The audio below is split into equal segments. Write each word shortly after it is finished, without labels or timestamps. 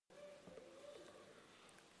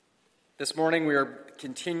This morning we are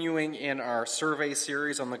continuing in our survey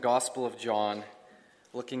series on the Gospel of John,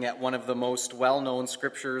 looking at one of the most well-known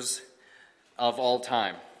scriptures of all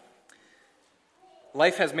time.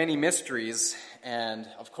 Life has many mysteries, and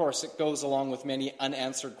of course it goes along with many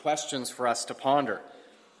unanswered questions for us to ponder.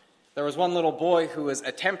 There was one little boy who was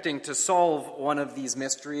attempting to solve one of these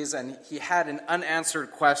mysteries, and he had an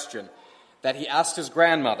unanswered question that he asked his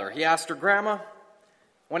grandmother. He asked her, "Grandma,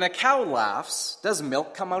 when a cow laughs, does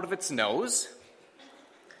milk come out of its nose?"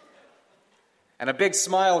 And a big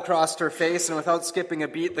smile crossed her face, and without skipping a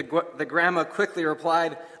beat, the grandma quickly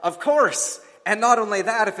replied, "Of course! And not only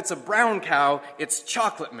that, if it's a brown cow, it's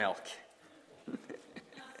chocolate milk."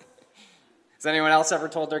 Has anyone else ever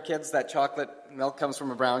told their kids that chocolate milk comes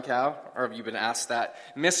from a brown cow? Or have you been asked that?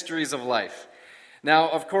 Mysteries of life. Now,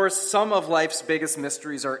 of course, some of life's biggest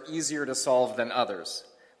mysteries are easier to solve than others.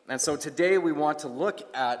 And so today we want to look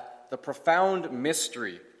at the profound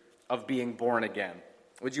mystery of being born again.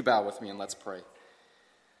 Would you bow with me and let's pray.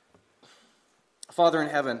 Father in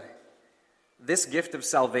heaven, this gift of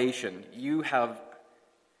salvation you have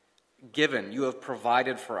given, you have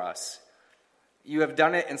provided for us. You have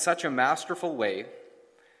done it in such a masterful way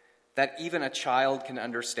that even a child can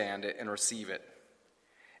understand it and receive it.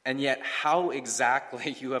 And yet how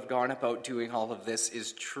exactly you have gone about doing all of this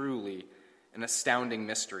is truly an astounding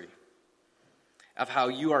mystery of how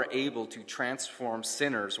you are able to transform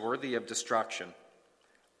sinners worthy of destruction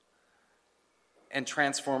and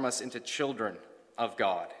transform us into children of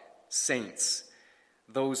God, saints,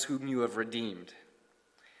 those whom you have redeemed,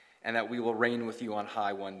 and that we will reign with you on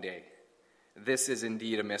high one day. This is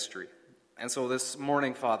indeed a mystery. And so this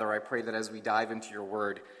morning, Father, I pray that as we dive into your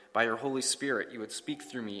word, by your Holy Spirit, you would speak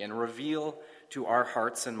through me and reveal to our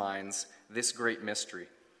hearts and minds this great mystery,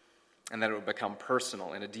 and that it would become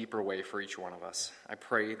personal in a deeper way for each one of us. I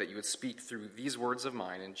pray that you would speak through these words of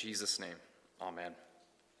mine in Jesus' name. Amen.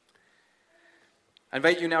 I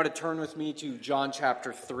invite you now to turn with me to John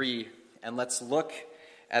chapter 3, and let's look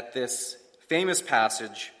at this famous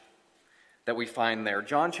passage that we find there.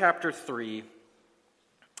 John chapter 3,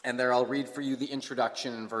 and there I'll read for you the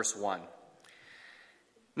introduction in verse 1.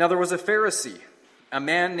 Now there was a Pharisee, a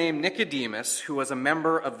man named Nicodemus, who was a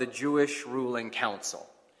member of the Jewish ruling council.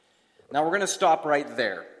 Now we're going to stop right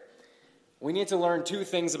there. We need to learn two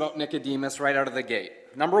things about Nicodemus right out of the gate.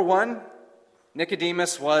 Number one,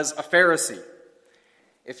 Nicodemus was a Pharisee.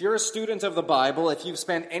 If you're a student of the Bible, if you've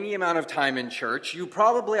spent any amount of time in church, you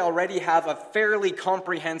probably already have a fairly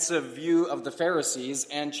comprehensive view of the Pharisees,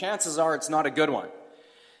 and chances are it's not a good one.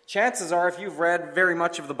 Chances are, if you've read very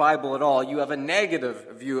much of the Bible at all, you have a negative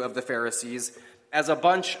view of the Pharisees as a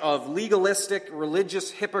bunch of legalistic,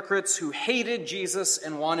 religious hypocrites who hated Jesus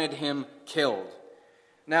and wanted him killed.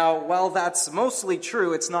 Now, while that's mostly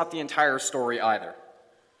true, it's not the entire story either.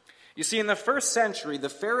 You see, in the first century, the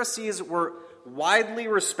Pharisees were widely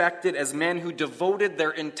respected as men who devoted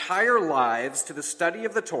their entire lives to the study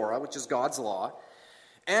of the Torah, which is God's law,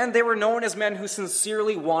 and they were known as men who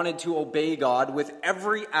sincerely wanted to obey God with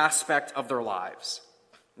every aspect of their lives.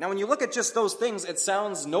 Now, when you look at just those things, it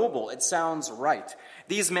sounds noble, it sounds right.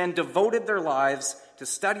 These men devoted their lives to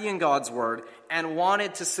studying God's word and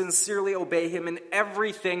wanted to sincerely obey him in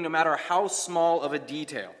everything, no matter how small of a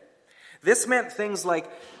detail. This meant things like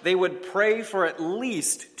they would pray for at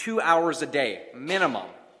least 2 hours a day, minimum.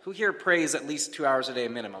 Who here prays at least 2 hours a day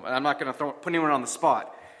minimum? And I'm not going to put anyone on the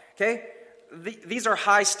spot. Okay? These are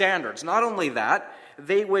high standards. Not only that,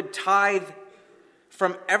 they would tithe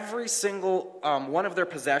from every single one of their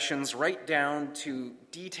possessions right down to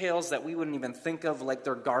details that we wouldn't even think of, like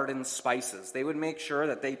their garden spices. They would make sure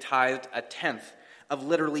that they tithed a tenth of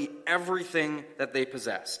literally everything that they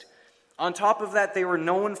possessed. On top of that, they were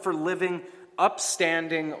known for living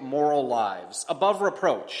upstanding moral lives, above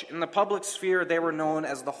reproach. In the public sphere, they were known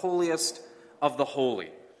as the holiest of the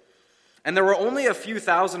holy. And there were only a few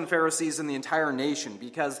thousand Pharisees in the entire nation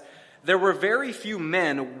because there were very few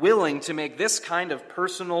men willing to make this kind of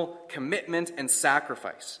personal commitment and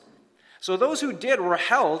sacrifice. So those who did were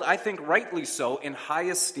held, I think rightly so, in high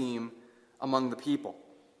esteem among the people.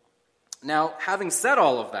 Now, having said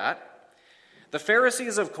all of that, the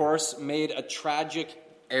Pharisees, of course, made a tragic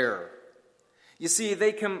error. You see,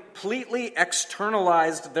 they completely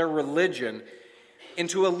externalized their religion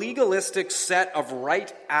into a legalistic set of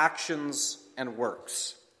right actions and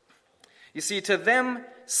works. You see, to them,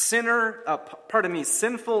 sinful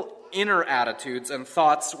inner attitudes and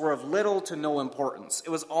thoughts were of little to no importance. It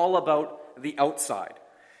was all about the outside.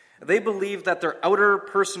 They believed that their outer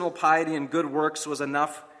personal piety and good works was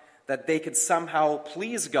enough that they could somehow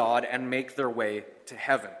please God and make their way to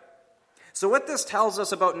heaven. So what this tells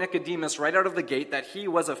us about Nicodemus right out of the gate, that he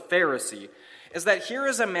was a Pharisee, is that here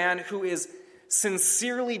is a man who is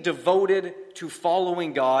sincerely devoted to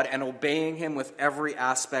following God and obeying him with every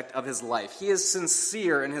aspect of his life. He is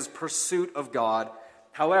sincere in his pursuit of God.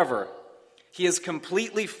 However, he is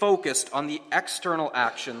completely focused on the external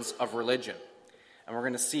actions of religion. And we're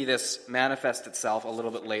going to see this manifest itself a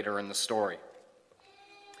little bit later in the story.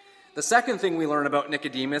 The second thing we learn about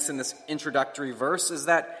Nicodemus in this introductory verse is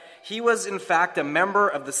that he was in fact a member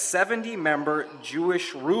of the 70-member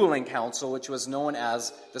Jewish ruling council, which was known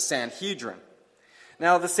as the Sanhedrin.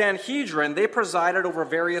 Now, the Sanhedrin, they presided over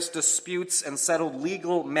various disputes and settled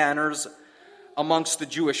legal matters amongst the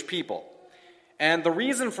Jewish people. And the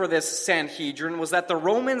reason for this Sanhedrin was that the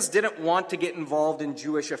Romans didn't want to get involved in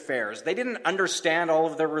Jewish affairs. They didn't understand all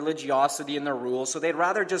of their religiosity and their rules, so they'd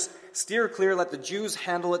rather just steer clear, let the Jews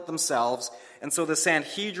handle it themselves. And so the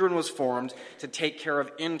Sanhedrin was formed to take care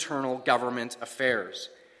of internal government affairs.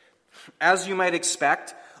 As you might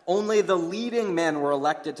expect, only the leading men were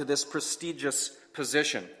elected to this prestigious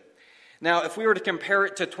position. Now, if we were to compare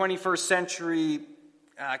it to 21st century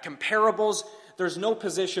comparables, there's no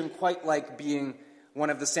position quite like being one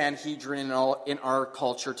of the Sanhedrin in our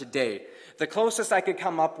culture today. The closest I could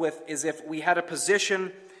come up with is if we had a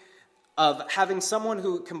position of having someone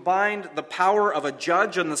who combined the power of a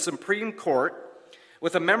judge on the Supreme Court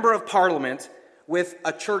with a member of parliament with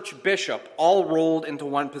a church bishop, all rolled into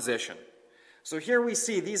one position. So here we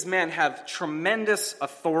see these men have tremendous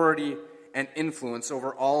authority and influence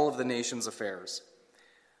over all of the nation's affairs.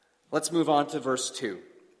 Let's move on to verse 2.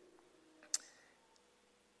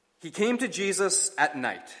 He came to Jesus at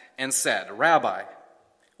night and said, "Rabbi,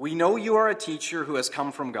 we know you are a teacher who has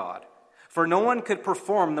come from God, for no one could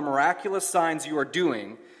perform the miraculous signs you are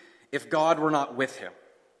doing if God were not with him."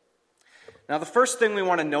 Now, the first thing we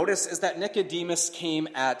want to notice is that Nicodemus came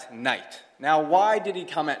at night. Now, why did he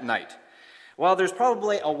come at night? Well, there's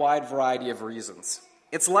probably a wide variety of reasons.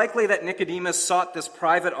 It's likely that Nicodemus sought this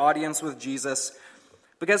private audience with Jesus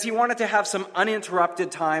because he wanted to have some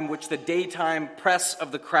uninterrupted time which the daytime press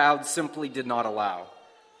of the crowd simply did not allow.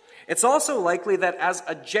 It's also likely that as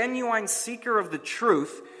a genuine seeker of the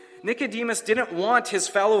truth, Nicodemus didn't want his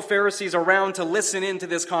fellow Pharisees around to listen into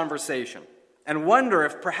this conversation and wonder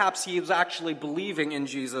if perhaps he was actually believing in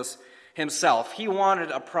Jesus himself. He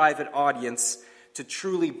wanted a private audience to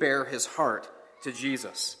truly bear his heart to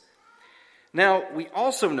Jesus. Now, we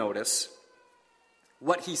also notice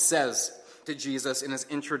what he says to Jesus in his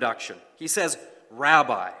introduction. He says,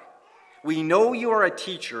 "Rabbi, we know you are a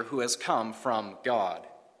teacher who has come from God."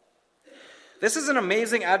 This is an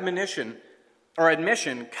amazing admission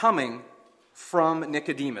coming from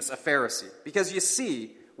Nicodemus, a Pharisee. Because you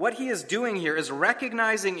see, what he is doing here is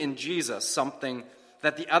recognizing in Jesus something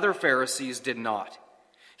that the other Pharisees did not.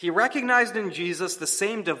 He recognized in Jesus the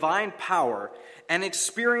same divine power and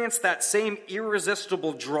experienced that same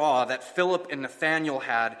irresistible draw that Philip and Nathanael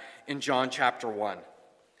had in John chapter 1.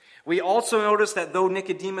 We also notice that though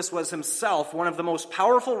Nicodemus was himself one of the most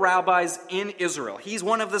powerful rabbis in Israel, he's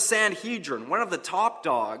one of the Sanhedrin, one of the top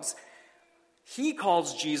dogs, he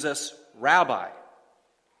calls Jesus Rabbi.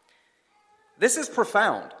 This is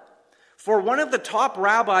profound. For one of the top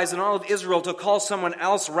rabbis in all of Israel to call someone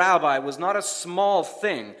else rabbi was not a small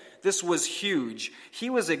thing. This was huge.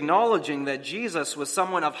 He was acknowledging that Jesus was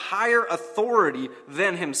someone of higher authority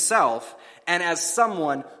than himself, and as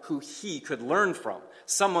someone who he could learn from,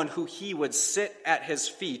 someone who he would sit at his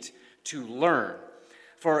feet to learn.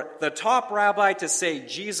 For the top rabbi to say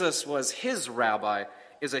Jesus was his rabbi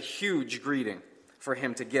is a huge greeting for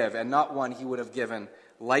him to give, and not one he would have given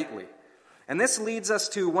lightly. And this leads us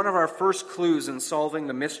to one of our first clues in solving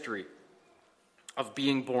the mystery of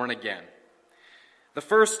being born again. The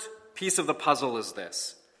first piece of the puzzle is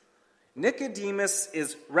this. Nicodemus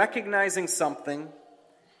is recognizing something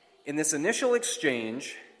in this initial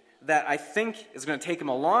exchange that I think is going to take him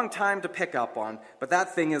a long time to pick up on, but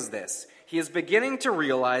that thing is this. He is beginning to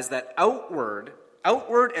realize that outward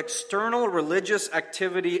external religious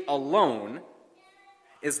activity alone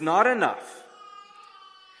is not enough.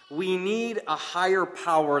 We need a higher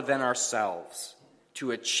power than ourselves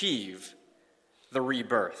to achieve the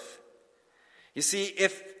rebirth. You see,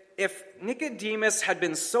 if Nicodemus had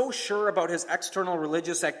been so sure about his external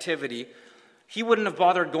religious activity, he wouldn't have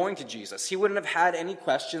bothered going to Jesus. He wouldn't have had any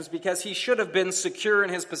questions because he should have been secure in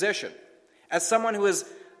his position. As someone who is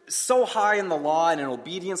so high in the law and in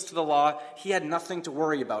obedience to the law, he had nothing to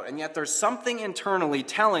worry about. And yet there's something internally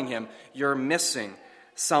telling him, you're missing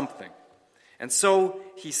something. And so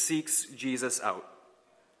he seeks Jesus out.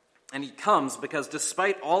 And he comes because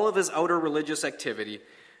despite all of his outer religious activity,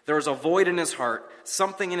 There is a void in his heart,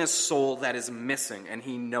 something in his soul that is missing, and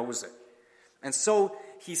he knows it. And so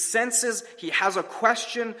he senses he has a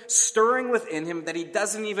question stirring within him that he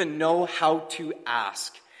doesn't even know how to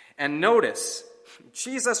ask. And notice,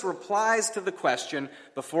 Jesus replies to the question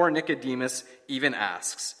before Nicodemus even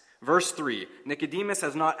asks. Verse 3, Nicodemus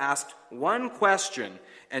has not asked one question,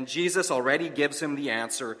 and Jesus already gives him the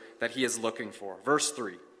answer that he is looking for. Verse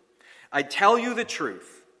 3, I tell you the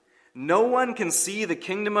truth, no one can see the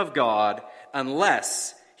kingdom of God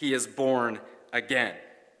unless he is born again.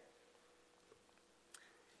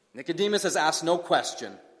 Nicodemus has asked no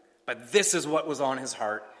question, but this is what was on his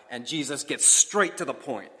heart, and Jesus gets straight to the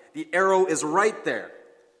point. The arrow is right there.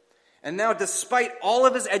 And now, despite all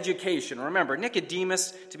of his education, remember,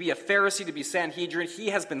 Nicodemus, to be a Pharisee, to be Sanhedrin, he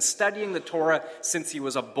has been studying the Torah since he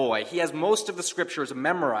was a boy. He has most of the scriptures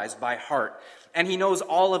memorized by heart. And he knows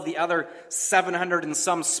all of the other 700 and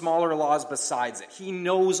some smaller laws besides it. He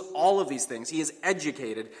knows all of these things. He is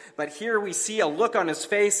educated. But here we see a look on his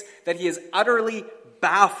face that he is utterly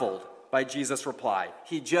baffled by Jesus' reply.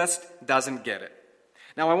 He just doesn't get it.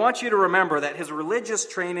 Now, I want you to remember that his religious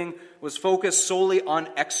training was focused solely on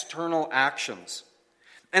external actions.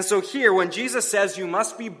 And so here, when Jesus says you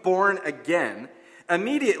must be born again,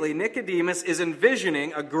 immediately Nicodemus is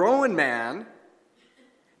envisioning a grown man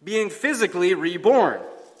being physically reborn.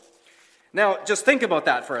 Now, just think about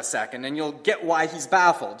that for a second, and you'll get why he's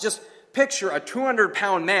baffled. Just picture a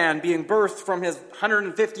 200-pound man being birthed from his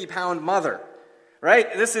 150-pound mother,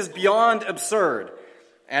 right? This is beyond absurd.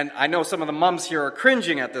 And I know some of the mums here are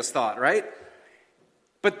cringing at this thought, right?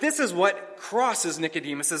 But this is what crosses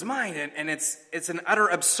Nicodemus' mind, and it's an utter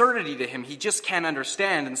absurdity to him. He just can't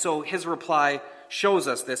understand. And so his reply shows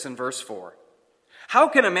us this in verse 4. How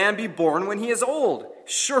can a man be born when he is old?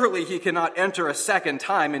 Surely he cannot enter a second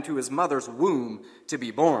time into his mother's womb to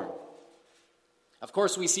be born. Of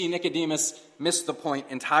course, we see Nicodemus miss the point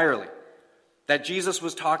entirely, that Jesus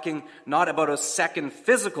was talking not about a second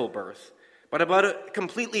physical birth, but about a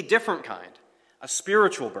completely different kind, a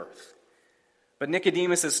spiritual birth. But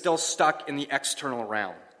Nicodemus is still stuck in the external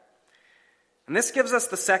realm. And this gives us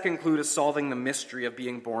the second clue to solving the mystery of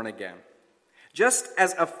being born again. Just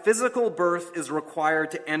as a physical birth is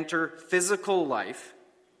required to enter physical life,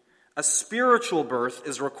 a spiritual birth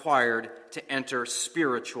is required to enter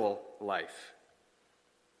spiritual life.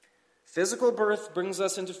 Physical birth brings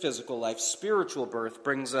us into physical life. Spiritual birth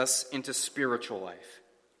brings us into spiritual life.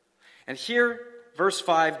 And here, verse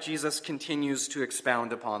 5, Jesus continues to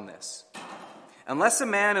expound upon this. Unless a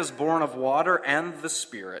man is born of water and the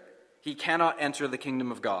Spirit, he cannot enter the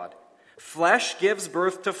kingdom of God. Flesh gives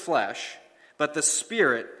birth to flesh, but the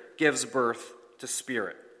Spirit gives birth to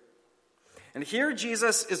spirit. And here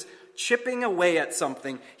Jesus is chipping away at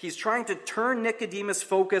something. He's trying to turn Nicodemus'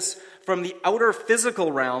 focus from the outer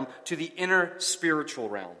physical realm to the inner spiritual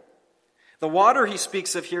realm. The water he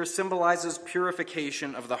speaks of here symbolizes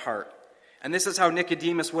purification of the heart. And this is how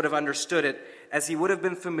Nicodemus would have understood it, as he would have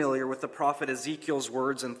been familiar with the prophet Ezekiel's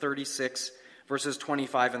words in 36, verses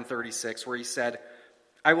 25 and 36, where he said,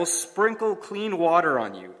 I will sprinkle clean water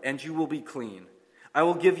on you, and you will be clean. I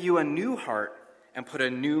will give you a new heart and put a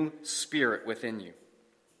new spirit within you.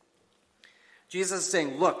 Jesus is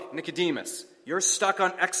saying, look, Nicodemus, you're stuck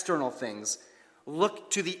on external things. Look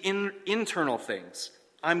to the internal things.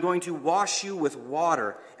 I'm going to wash you with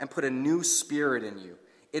water and put a new spirit in you.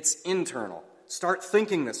 It's internal. Start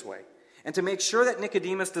thinking this way. And to make sure that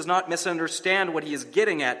Nicodemus does not misunderstand what he is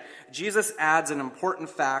getting at, Jesus adds an important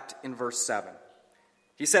fact in verse 7.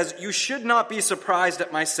 He says, you should not be surprised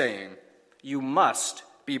at my saying, you must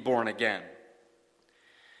be born again.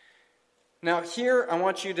 Now here, I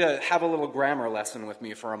want you to have a little grammar lesson with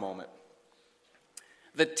me for a moment.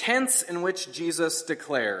 The tense in which Jesus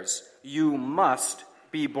declares, you must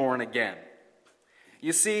be born again.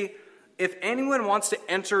 You see, if anyone wants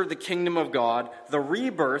to enter the kingdom of God, the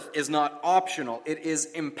rebirth is not optional, it is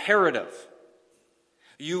imperative.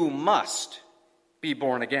 You must be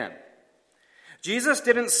born again. Jesus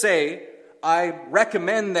didn't say, I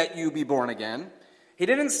recommend that you be born again. He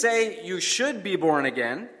didn't say you should be born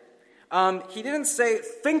again. He didn't say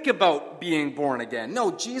think about being born again.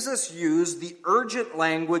 No, Jesus used the urgent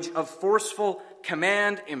language of forceful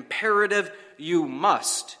command, imperative, you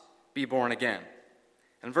must be born again.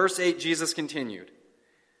 In verse 8, Jesus continued,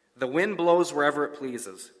 the wind blows wherever it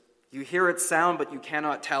pleases. You hear its sound, but you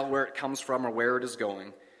cannot tell where it comes from or where it is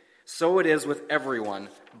going. So it is with everyone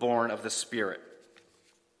born of the Spirit.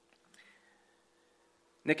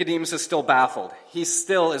 Nicodemus is still baffled. He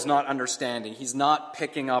still is not understanding. He's not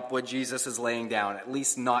picking up what Jesus is laying down, at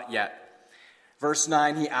least not yet. Verse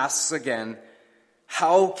 9, he asks again,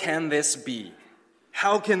 how can this be?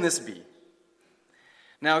 How can this be?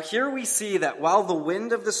 Now, here we see that while the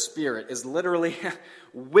wind of the Spirit is literally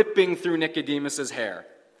whipping through Nicodemus's hair,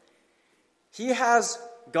 he has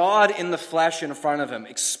God in the flesh in front of him,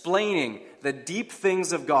 explaining the deep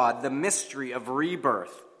things of God, the mystery of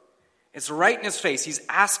rebirth. It's right in his face. He's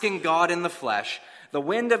asking God in the flesh. The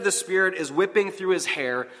wind of the Spirit is whipping through his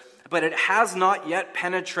hair, but it has not yet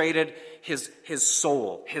penetrated his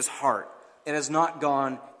soul, his heart. It has not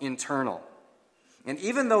gone internal. And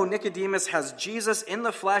even though Nicodemus has Jesus in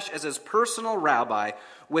the flesh as his personal rabbi,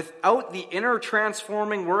 without the inner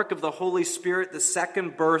transforming work of the Holy Spirit, the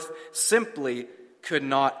second birth simply could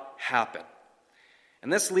not happen.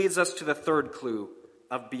 And this leads us to the third clue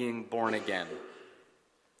of being born again.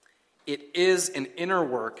 It is an inner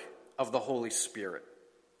work of the Holy Spirit.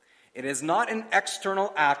 It is not an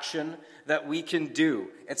external action that we can do.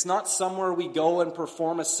 It's not somewhere we go and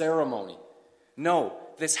perform a ceremony. No,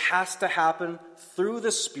 this has to happen through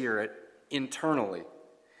the Spirit internally.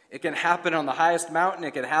 It can happen on the highest mountain.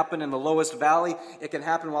 It can happen in the lowest valley. It can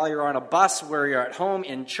happen while you're on a bus, where you're at home,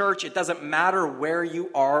 in church. It doesn't matter where you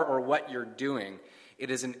are or what you're doing. It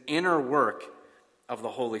is an inner work of the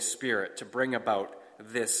Holy Spirit to bring about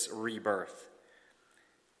this rebirth.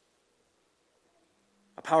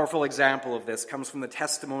 A powerful example of this comes from the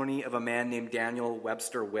testimony of a man named Daniel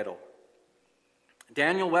Webster Whittle.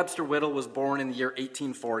 Daniel Webster Whittle was born in the year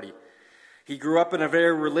 1840. He grew up in a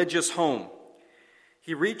very religious home.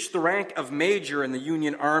 He reached the rank of major in the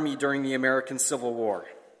Union Army during the American Civil War.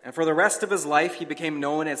 And for the rest of his life, he became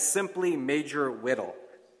known as simply Major Whittle.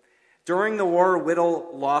 During the war, Whittle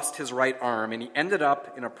lost his right arm, and he ended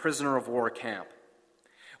up in a prisoner of war camp.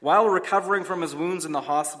 While recovering from his wounds in the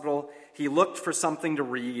hospital, he looked for something to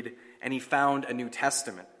read, and he found a New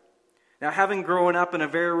Testament. Now, having grown up in a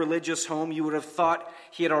very religious home, you would have thought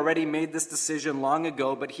he had already made this decision long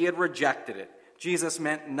ago, but he had rejected it. Jesus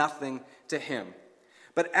meant nothing to him.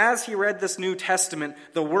 But as he read this New Testament,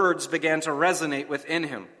 the words began to resonate within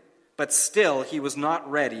him. But still, he was not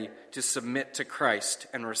ready to submit to Christ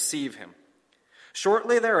and receive him.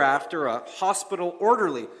 Shortly thereafter, a hospital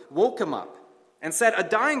orderly woke him up and said, "A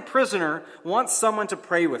dying prisoner wants someone to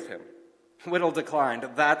pray with him." Whittle declined.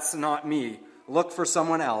 "That's not me. Look for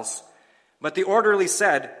someone else." But the orderly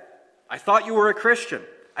said, "I thought you were a Christian.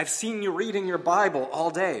 I've seen you reading your Bible all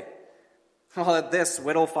day." Well, at this,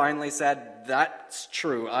 Whittle finally said, "That's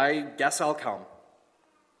true. I guess I'll come."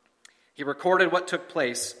 He recorded what took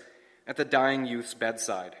place at the dying youth's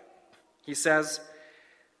bedside. He says,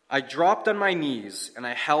 "I dropped on my knees and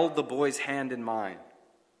I held the boy's hand in mine.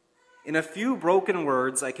 In a few broken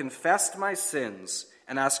words, I confessed my sins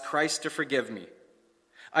and asked Christ to forgive me.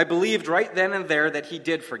 I believed right then and there that he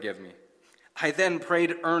did forgive me. I then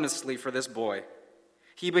prayed earnestly for this boy.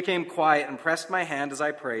 He became quiet and pressed my hand as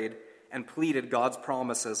I prayed and pleaded God's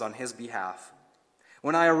promises on his behalf.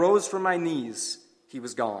 When I arose from my knees, he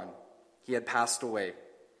was gone. He had passed away.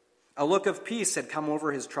 A look of peace had come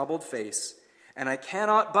over his troubled face, and I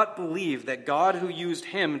cannot but believe that God, who used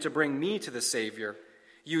him to bring me to the Savior,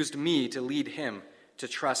 used me to lead him to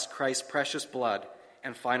trust Christ's precious blood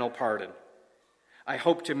and final pardon. I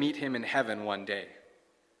hope to meet him in heaven one day."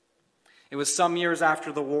 It was some years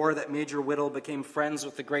after the war that Major Whittle became friends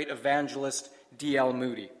with the great evangelist D.L.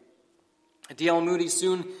 Moody. D.L. Moody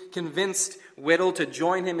soon convinced Whittle to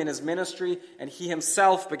join him in his ministry, and he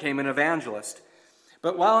himself became an evangelist.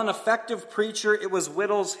 But while an effective preacher, it was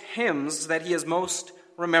Whittle's hymns that he is most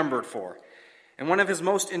remembered for. And one of his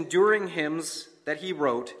most enduring hymns that he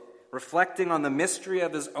wrote, reflecting on the mystery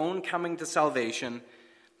of his own coming to salvation,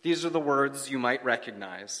 these are the words you might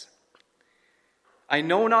recognize. "I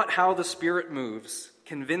know not how the Spirit moves,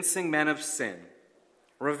 convincing men of sin,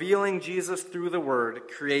 revealing Jesus through the Word,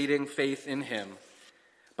 creating faith in him.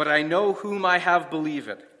 But I know whom I have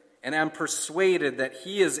believed, and am persuaded that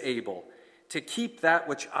he is able to keep that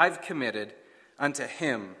which I've committed unto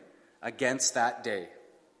him against that day."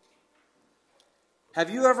 Have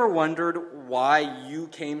you ever wondered why you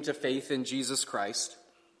came to faith in Jesus Christ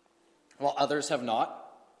while others have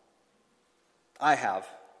not? I have.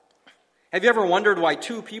 Have you ever wondered why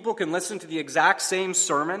two people can listen to the exact same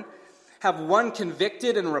sermon, have one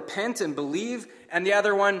convicted and repent and believe, and the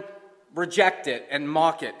other one reject it and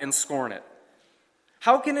mock it and scorn it?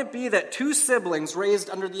 How can it be that two siblings raised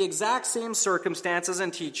under the exact same circumstances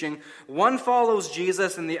and teaching, one follows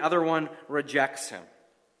Jesus and the other one rejects him?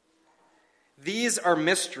 These are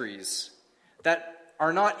mysteries that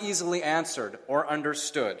are not easily answered or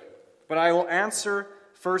understood. But I will answer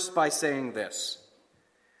first by saying this.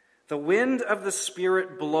 The wind of the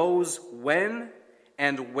Spirit blows when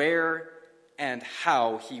and where and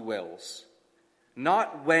how he wills.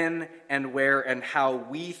 not when and where and how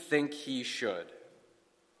we think he should.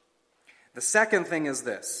 The second thing is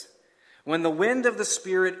this: when the wind of the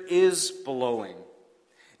Spirit is blowing,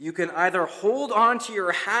 you can either hold on to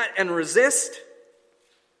your hat and resist,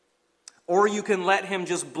 or you can let him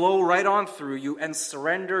just blow right on through you and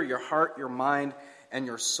surrender your heart, your mind, and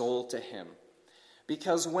your soul to him.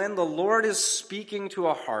 Because when the Lord is speaking to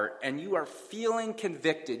a heart and you are feeling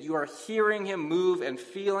convicted, you are hearing him move and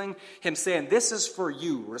feeling him saying, "This is for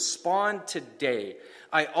you, respond today,"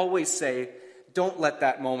 I always say, don't let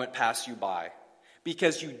that moment pass you by,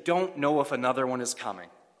 because you don't know if another one is coming.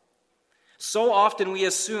 So often we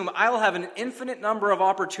assume I'll have an infinite number of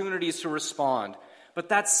opportunities to respond, but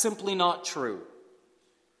that's simply not true.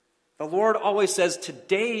 The Lord always says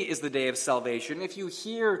today is the day of salvation. If you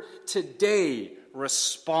hear today,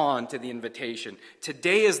 respond to the invitation.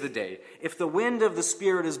 Today is the day. If the wind of the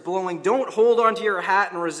Spirit is blowing, don't hold onto your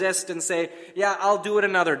hat and resist and say, "Yeah, I'll do it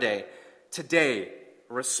another day." Today,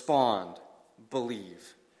 respond,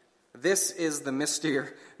 believe. This is the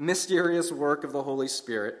mysterious work of the Holy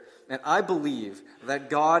Spirit, and I believe that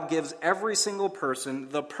God gives every single person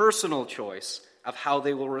the personal choice of how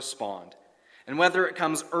they will respond. And whether it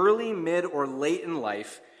comes early, mid, or late in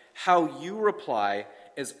life, how you reply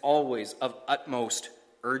is always of utmost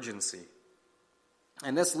urgency.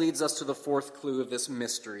 And this leads us to the fourth clue of this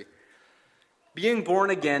mystery. Being born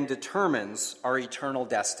again determines our eternal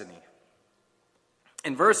destiny.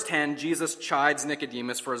 In verse 10, Jesus chides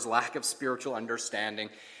Nicodemus for his lack of spiritual understanding.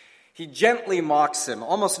 He gently mocks him,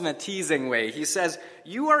 almost in a teasing way. He says,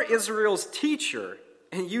 "You are Israel's teacher,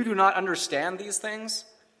 and you do not understand these things?"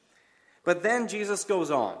 But then Jesus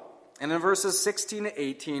goes on. And in verses 16 to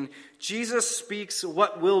 18, Jesus speaks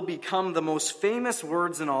what will become the most famous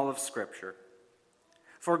words in all of Scripture.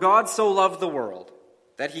 "For God so loved the world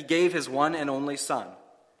that he gave his one and only Son,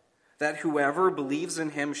 that whoever believes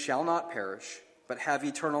in him shall not perish, but have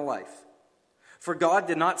eternal life. For God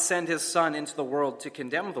did not send his Son into the world to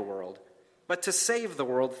condemn the world, but to save the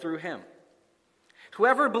world through him.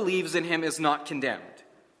 Whoever believes in him is not condemned,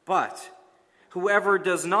 but whoever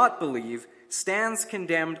does not believe stands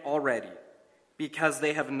condemned already, because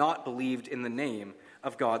they have not believed in the name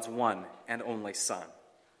of God's one and only Son."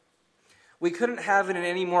 We couldn't have it in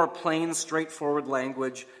any more plain, straightforward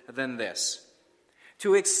language than this.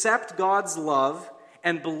 To accept God's love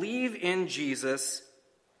and believe in Jesus,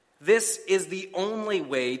 this is the only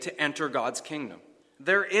way to enter God's kingdom.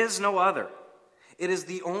 There is no other. It is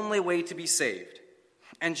the only way to be saved.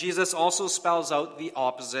 And Jesus also spells out the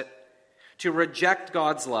opposite. To reject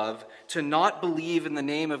God's love, to not believe in the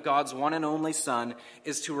name of God's one and only Son,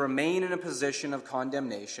 is to remain in a position of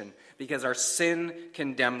condemnation, because our sin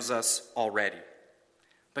condemns us already.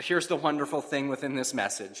 But here's the wonderful thing within this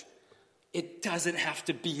message. It doesn't have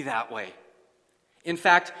to be that way. In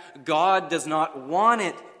fact, God does not want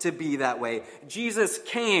it to be that way. Jesus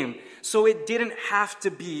came, so it didn't have to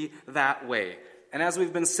be that way. And as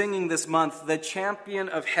we've been singing this month, the champion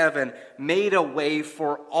of heaven made a way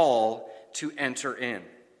for all to enter in.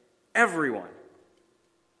 Everyone.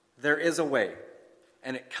 There is a way,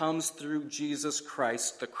 and it comes through Jesus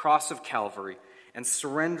Christ, the cross of Calvary, and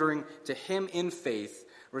surrendering to him in faith,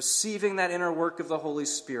 receiving that inner work of the Holy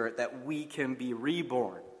Spirit, that we can be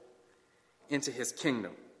reborn into his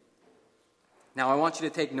kingdom. Now, I want you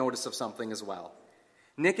to take notice of something as well.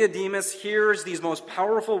 Nicodemus hears these most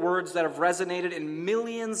powerful words that have resonated in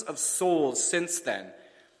millions of souls since then.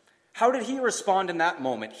 How did he respond in that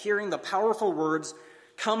moment, hearing the powerful words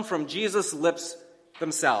come from Jesus' lips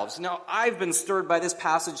themselves? Now, I've been stirred by this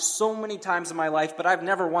passage so many times in my life, but I've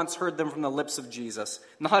never once heard them from the lips of Jesus,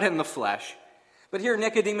 not in the flesh. But here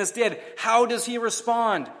Nicodemus did. How does he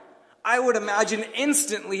respond? I would imagine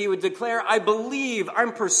instantly he would declare, "I believe,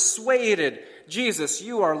 I'm persuaded. Jesus,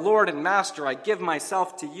 you are Lord and Master. I give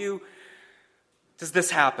myself to you." Does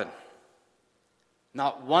this happen?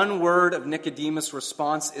 Not one word of Nicodemus'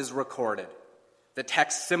 response is recorded. The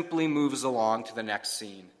text simply moves along to the next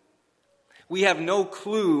scene. We have no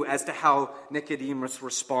clue as to how Nicodemus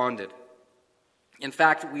responded. In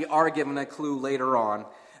fact, we are given a clue later on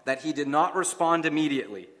that he did not respond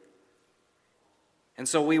immediately. And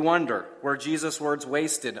so we wonder, were Jesus' words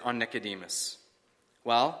wasted on Nicodemus?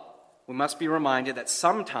 Well, we must be reminded that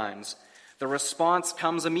sometimes the response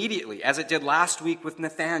comes immediately, as it did last week with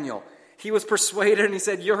Nathanael. He was persuaded and he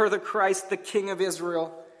said, "You're the Christ, the King of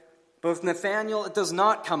Israel." But with Nathanael, it does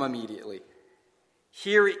not come immediately.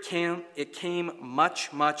 Here it came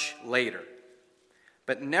much, much later.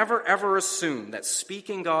 But never ever assume that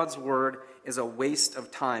speaking God's word is a waste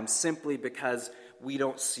of time simply because we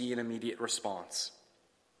don't see an immediate response.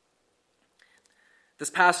 This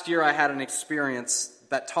past year, I had an experience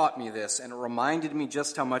that taught me this, and it reminded me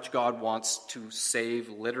just how much God wants to save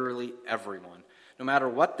literally everyone, no matter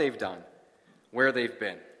what they've done, where they've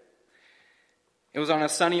been. It was on a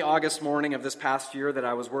sunny August morning of this past year that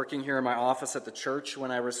I was working here in my office at the church when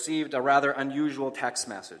I received a rather unusual text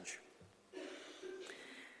message.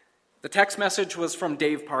 The text message was from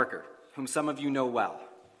Dave Parker, whom some of you know well.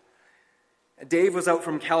 Dave was out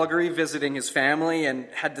from Calgary visiting his family and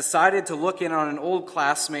had decided to look in on an old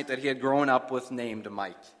classmate that he had grown up with named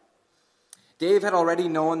Mike. Dave had already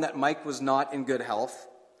known that Mike was not in good health,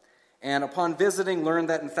 and upon visiting learned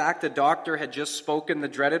that in fact a doctor had just spoken the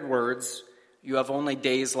dreaded words, "You have only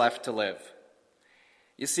days left to live."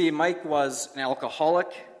 You see, Mike was an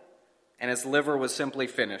alcoholic, and his liver was simply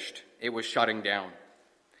finished. It was shutting down.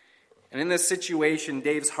 And in this situation,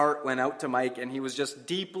 Dave's heart went out to Mike, and he was just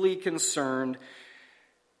deeply concerned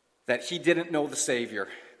that he didn't know the Savior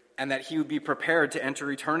and that he would be prepared to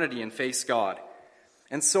enter eternity and face God.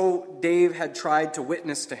 And so Dave had tried to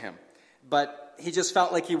witness to him, but he just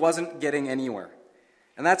felt like he wasn't getting anywhere.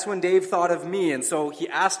 And that's when Dave thought of me, and so he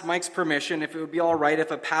asked Mike's permission if it would be all right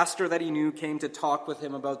if a pastor that he knew came to talk with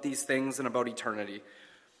him about these things and about eternity.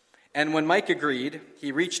 And when Mike agreed,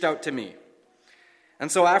 he reached out to me.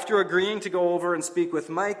 And so after agreeing to go over and speak with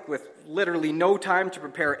Mike, with literally no time to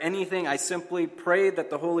prepare anything, I simply prayed that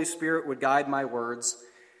the Holy Spirit would guide my words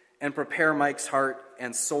and prepare Mike's heart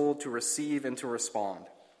and soul to receive and to respond.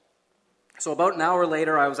 So about an hour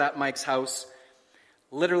later, I was at Mike's house.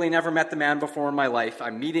 Literally never met the man before in my life.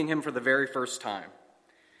 I'm meeting him for the very first time.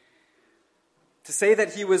 To say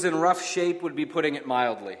that he was in rough shape would be putting it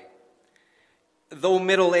mildly. Though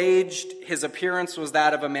middle-aged, his appearance was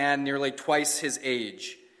that of a man nearly twice his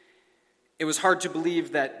age. It was hard to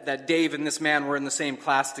believe that Dave and this man were in the same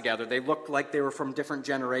class together. They looked like they were from different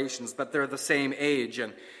generations, but they're the same age.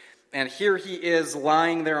 And here he is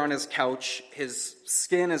lying there on his couch. His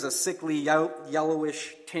skin is a sickly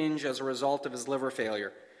yellowish tinge as a result of his liver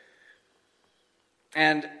failure.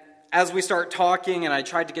 And as we start talking, and I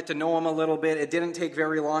tried to get to know him a little bit, it didn't take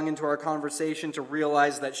very long into our conversation to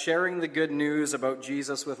realize that sharing the good news about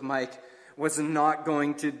Jesus with Mike was not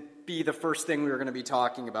going to be the first thing we were going to be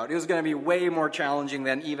talking about. It was going to be way more challenging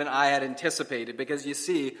than even I had anticipated, because you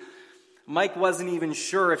see, Mike wasn't even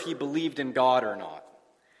sure if he believed in God or not.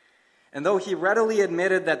 And though he readily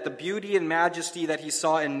admitted that the beauty and majesty that he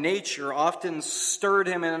saw in nature often stirred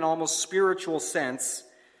him in an almost spiritual sense,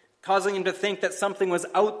 causing him to think that something was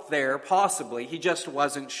out there, possibly, he just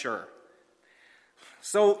wasn't sure.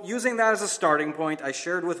 So, using that as a starting point, I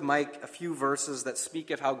shared with Mike a few verses that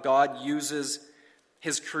speak of how God uses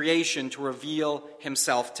his creation to reveal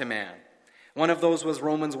himself to man. One of those was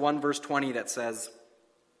Romans 1 verse 20 that says,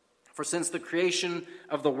 "For since the creation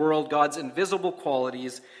of the world, God's invisible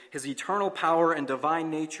qualities, his eternal power and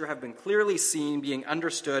divine nature have been clearly seen, being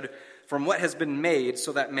understood from what has been made,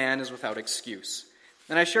 so that man is without excuse."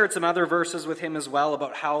 And I shared some other verses with him as well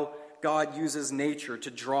about how God uses nature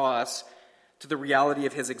to draw us to the reality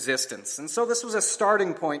of his existence. And so this was a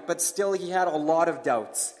starting point, but still he had a lot of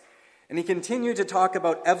doubts. And he continued to talk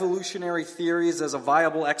about evolutionary theories as a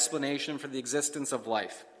viable explanation for the existence of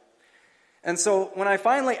life. And so when I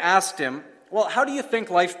finally asked him, "Well, how do you think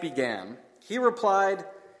life began?" he replied,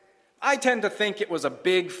 "I tend to think it was a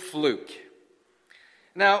big fluke."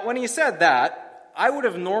 Now, when he said that, I would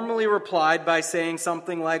have normally replied by saying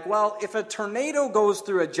something like, "Well, if a tornado goes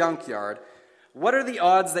through a junkyard, what are the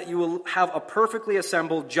odds that you will have a perfectly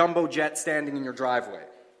assembled jumbo jet standing in your driveway?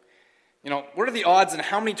 What are the odds and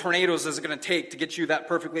how many tornadoes is it going to take to get you that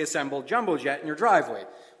perfectly assembled jumbo jet in your driveway?"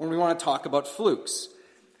 when we want to talk about flukes.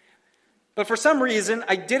 But for some reason,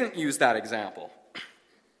 I didn't use that example.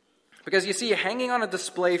 Because you see, hanging on a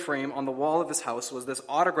display frame on the wall of his house was this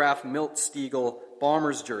autographed Milt Stegall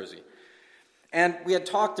Bombers jersey. And we had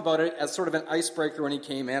talked about it as sort of an icebreaker when he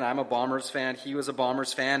came in. I'm a Bombers fan, he was a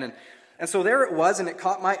Bombers fan. And so there it was, and it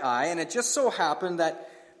caught my eye. And it just so happened that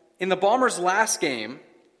in the Bombers' last game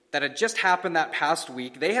that had just happened that past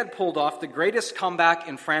week, they had pulled off the greatest comeback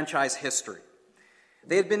in franchise history.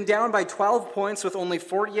 They had been down by 12 points with only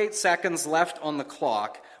 48 seconds left on the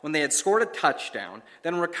clock when they had scored a touchdown,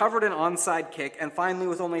 then recovered an onside kick, and finally,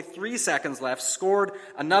 with only 3 seconds left, scored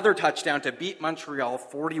another touchdown to beat Montreal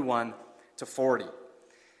 41-40.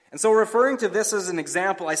 And so referring to this as an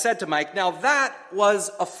example, I said to Mike, "Now that was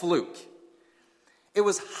a fluke. It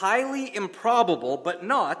was highly improbable, but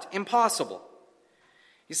not impossible."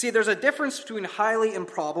 You see, there's a difference between highly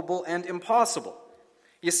improbable and impossible.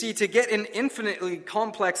 You see, to get an infinitely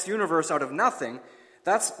complex universe out of nothing,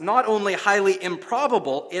 that's not only highly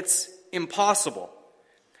improbable, it's impossible.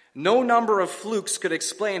 No number of flukes could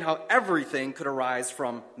explain how everything could arise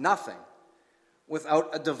from nothing without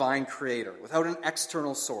a divine creator, without an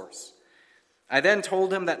external source. I then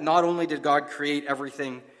told him that not only did God create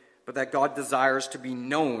everything, but that God desires to be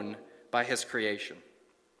known by his creation.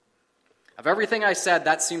 Of everything I said,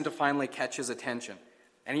 that seemed to finally catch his attention,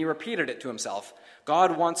 and he repeated it to himself.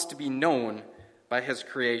 God wants to be known by his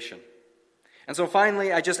creation. And so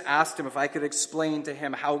finally, I just asked him if I could explain to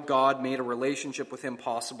him how God made a relationship with him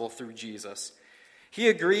possible through Jesus. He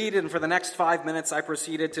agreed, and for the next 5 minutes, I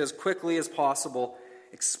proceeded to, as quickly as possible,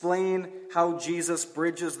 explain how Jesus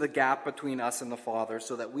bridges the gap between us and the Father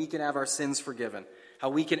so that we can have our sins forgiven, how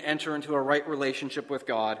we can enter into a right relationship with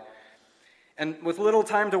God. And with little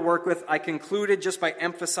time to work with, I concluded just by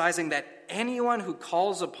emphasizing that anyone who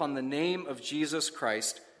calls upon the name of Jesus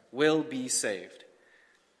Christ will be saved.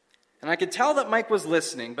 And I could tell that Mike was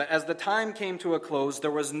listening, but as the time came to a close,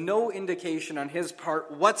 there was no indication on his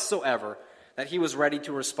part whatsoever that he was ready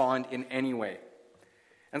to respond in any way.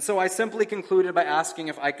 And so I simply concluded by asking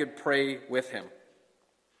if I could pray with him.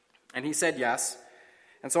 And he said yes.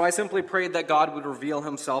 And so I simply prayed that God would reveal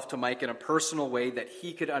himself to Mike in a personal way that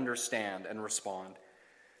he could understand and respond.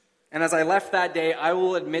 And as I left that day, I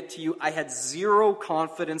will admit to you, I had zero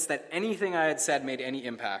confidence that anything I had said made any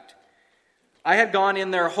impact. I had gone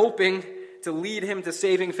in there hoping to lead him to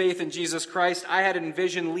saving faith in Jesus Christ. I had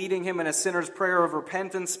envisioned leading him in a sinner's prayer of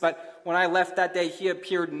repentance, but when I left that day, he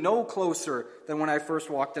appeared no closer than when I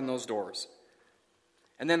first walked in those doors.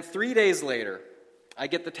 And then 3 days later, I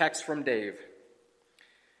get the text from Dave.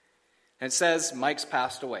 And it says, Mike's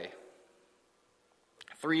passed away.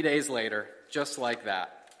 3 days later, just like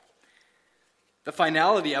that. The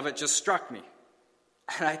finality of it just struck me.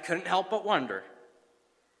 And I couldn't help but wonder,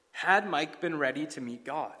 had Mike been ready to meet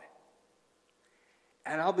God?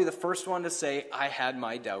 And I'll be the first one to say I had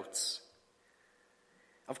my doubts.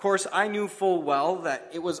 Of course, I knew full well that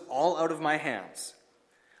it was all out of my hands.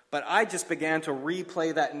 But I just began to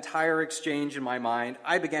replay that entire exchange in my mind.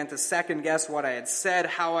 I began to second guess what I had said,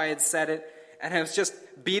 how I had said it, and I was just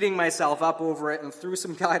beating myself up over it. And through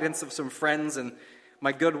some guidance of some friends and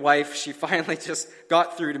my good wife, she finally just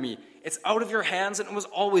got through to me. It's out of your hands, and it was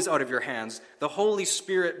always out of your hands. The Holy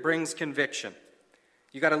Spirit brings conviction.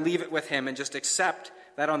 You got to leave it with him and just accept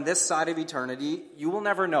that on this side of eternity, you will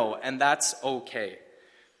never know, and that's okay.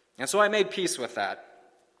 And so I made peace with that.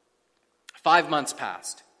 5 months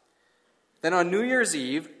passed. Then on New Year's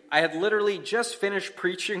Eve, I had literally just finished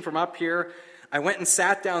preaching from up here. I went and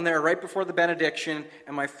sat down there right before the benediction,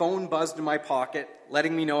 and my phone buzzed in my pocket,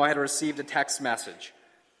 letting me know I had received a text message.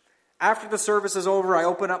 After the service is over, I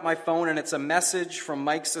open up my phone, and it's a message from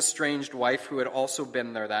Mike's estranged wife, who had also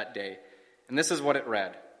been there that day. And this is what it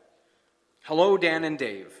read. Hello, Dan and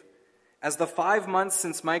Dave. As the 5 months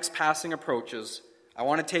since Mike's passing approaches, I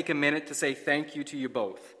want to take a minute to say thank you to you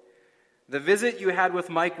both. The visit you had with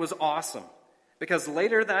Mike was awesome, because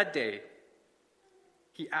later that day,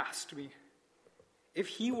 he asked me if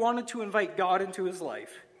he wanted to invite God into his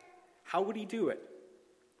life, how would he do it?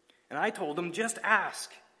 And I told him, just ask.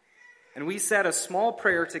 And we said a small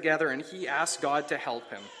prayer together, and he asked God to help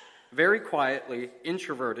him. Very quietly,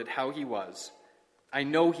 introverted how he was. I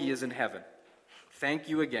know he is in heaven. Thank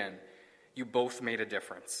you again. You both made a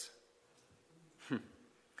difference.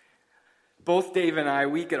 Both Dave and I,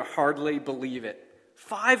 we could hardly believe it.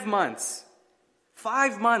 5 months.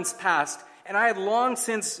 5 months passed, and I had long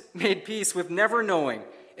since made peace with never knowing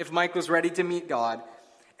if Mike was ready to meet God.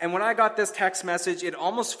 And when I got this text message, it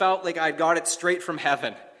almost felt like I got it straight from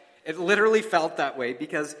heaven. It literally felt that way,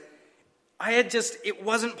 because it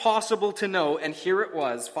wasn't possible to know, and here it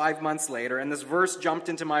was 5 months later, and this verse jumped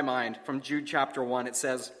into my mind from Jude chapter 1. It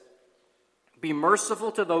says, be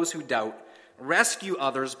merciful to those who doubt, rescue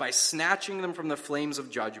others by snatching them from the flames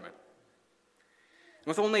of judgment.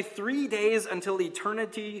 With only 3 days until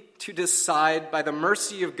eternity to decide, by the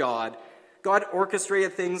mercy of God, God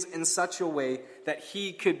orchestrated things in such a way that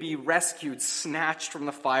he could be rescued, snatched from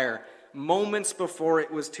the fire, moments before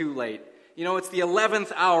it was too late. You know, it's the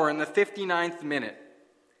 11th hour and the 59th minute.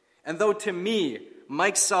 And though to me,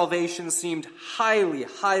 Mike's salvation seemed highly,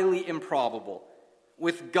 highly improbable,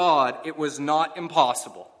 with God, it was not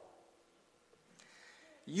impossible.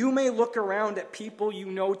 You may look around at people you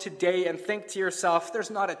know today and think to yourself, there's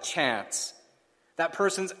not a chance that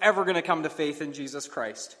person's ever going to come to faith in Jesus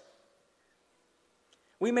Christ.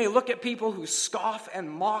 We may look at people who scoff and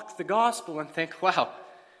mock the gospel and think, wow,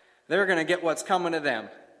 they're going to get what's coming to them.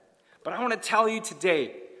 But I want to tell you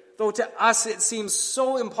today, though to us it seems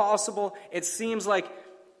so impossible, it seems like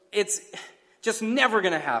it's just never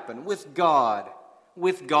going to happen. With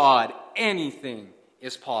God, anything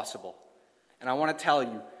is possible. And I want to tell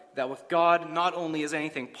you, that with God, not only is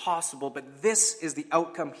anything possible, but this is the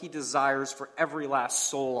outcome he desires for every last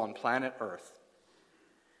soul on planet Earth.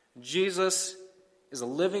 Jesus is a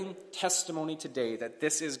living testimony today that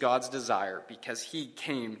this is God's desire because he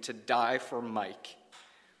came to die for Mike.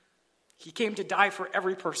 He came to die for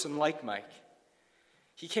every person like Mike.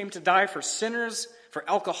 He came to die for sinners, for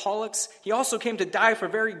alcoholics. He also came to die for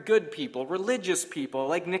very good people, religious people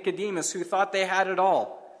like Nicodemus who thought they had it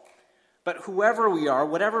all. But whoever we are,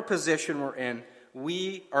 whatever position we're in,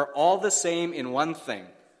 we are all the same in one thing.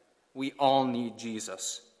 We all need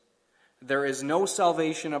Jesus. There is no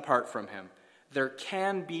salvation apart from him. There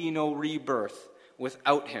can be no rebirth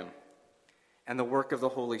without him and the work of the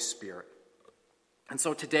Holy Spirit. And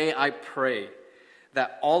so today I pray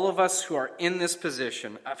that all of us who are in this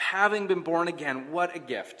position of having been born again, what a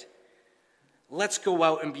gift. Let's go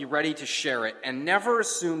out and be ready to share it and never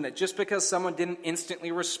assume that just because someone didn't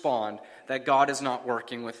instantly respond that God is not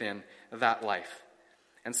working within that life.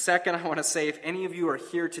 And second, I want to say if any of you are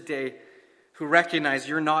here today who recognize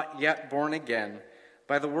you're not yet born again,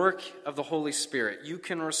 by the work of the Holy Spirit, you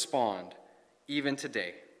can respond even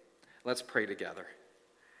today. Let's pray together.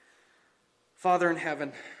 Father in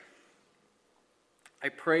heaven, I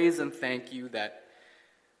praise and thank you that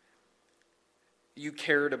you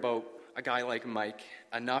cared about a guy like Mike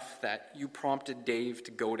enough that you prompted Dave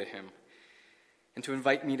to go to him and to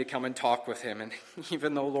invite me to come and talk with him. And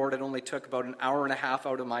even though, Lord, it only took about an hour and a half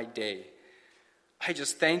out of my day, I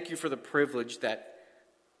just thank you for the privilege that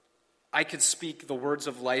I could speak the words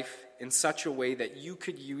of life in such a way that you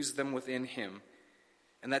could use them within him.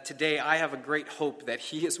 And that today I have a great hope that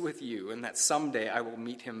he is with you and that someday I will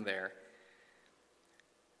meet him there.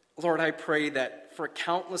 Lord, I pray that for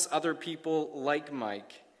countless other people like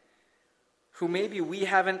Mike, who maybe we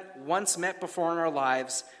haven't once met before in our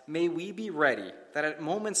lives, may we be ready that at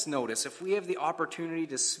moment's notice, if we have the opportunity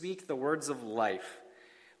to speak the words of life,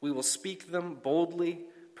 we will speak them boldly,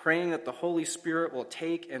 praying that the Holy Spirit will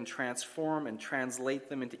take and transform and translate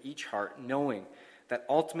them into each heart, knowing that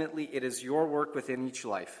ultimately it is your work within each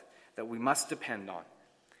life that we must depend on.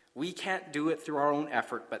 We can't do it through our own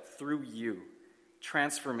effort, but through you.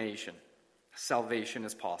 Transformation, salvation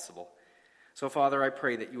is possible. So, Father, I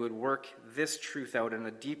pray that you would work this truth out in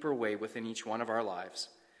a deeper way within each one of our lives.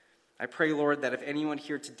 I pray, Lord, that if anyone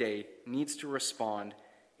here today needs to respond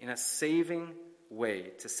in a saving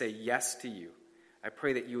way to say yes to you, I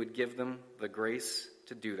pray that you would give them the grace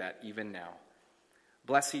to do that even now.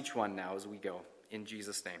 Bless each one now as we go. In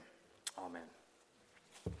Jesus' name, amen.